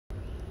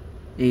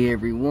Hey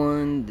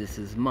everyone, this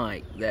is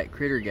Mike, that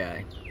critter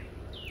guy.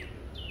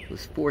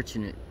 Was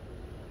fortunate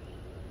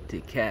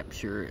to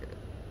capture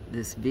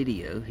this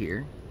video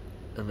here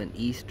of an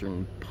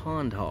Eastern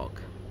Pondhawk.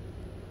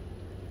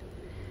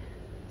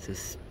 It's a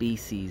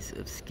species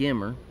of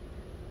skimmer.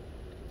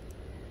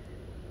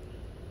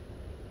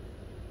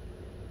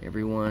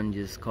 Everyone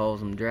just calls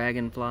them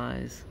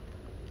dragonflies,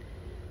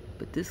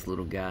 but this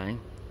little guy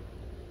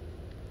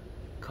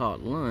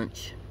caught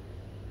lunch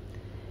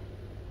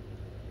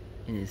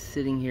and is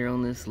sitting here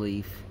on this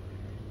leaf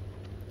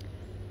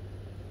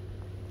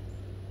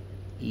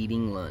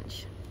eating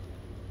lunch.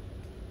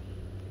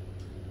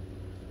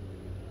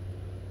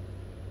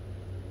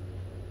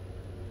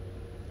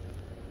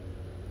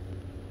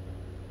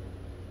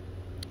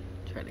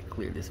 Try to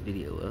clear this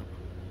video up.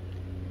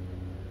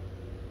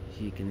 As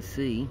you can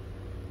see,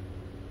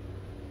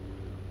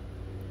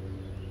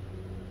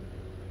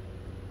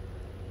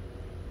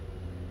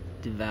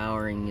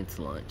 devouring its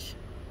lunch.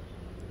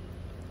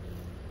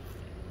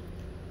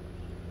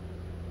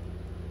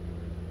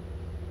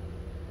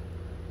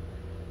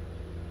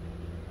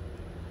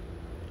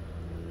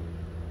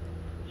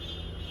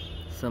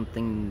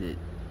 Something that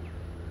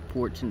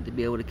fortunate to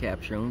be able to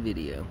capture on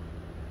video,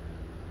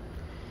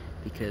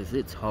 because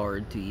it's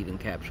hard to even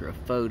capture a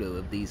photo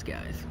of these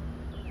guys.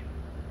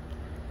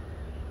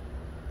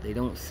 They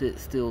don't sit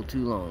still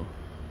too long.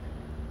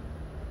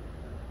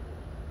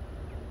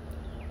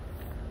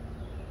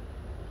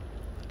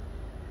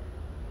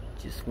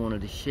 Just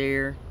wanted to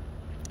share,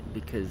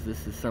 because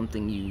this is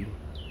something you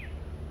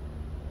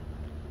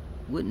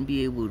wouldn't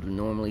be able to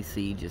normally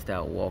see just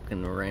out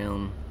walking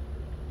around.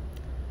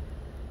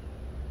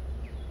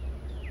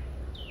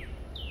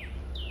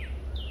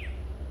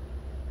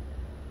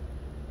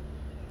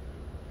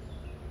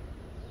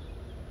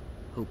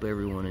 Hope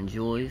everyone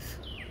enjoys.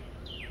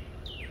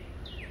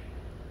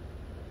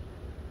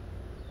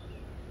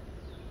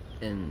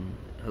 And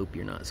hope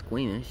you're not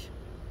squeamish.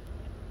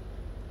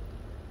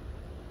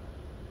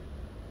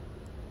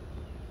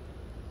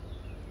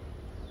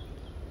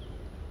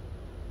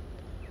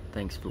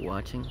 Thanks for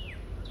watching.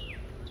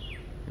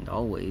 And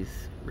always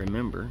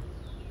remember,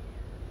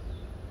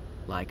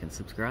 like and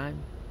subscribe.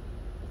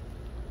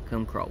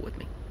 Come crawl with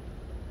me.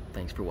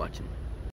 Thanks for watching.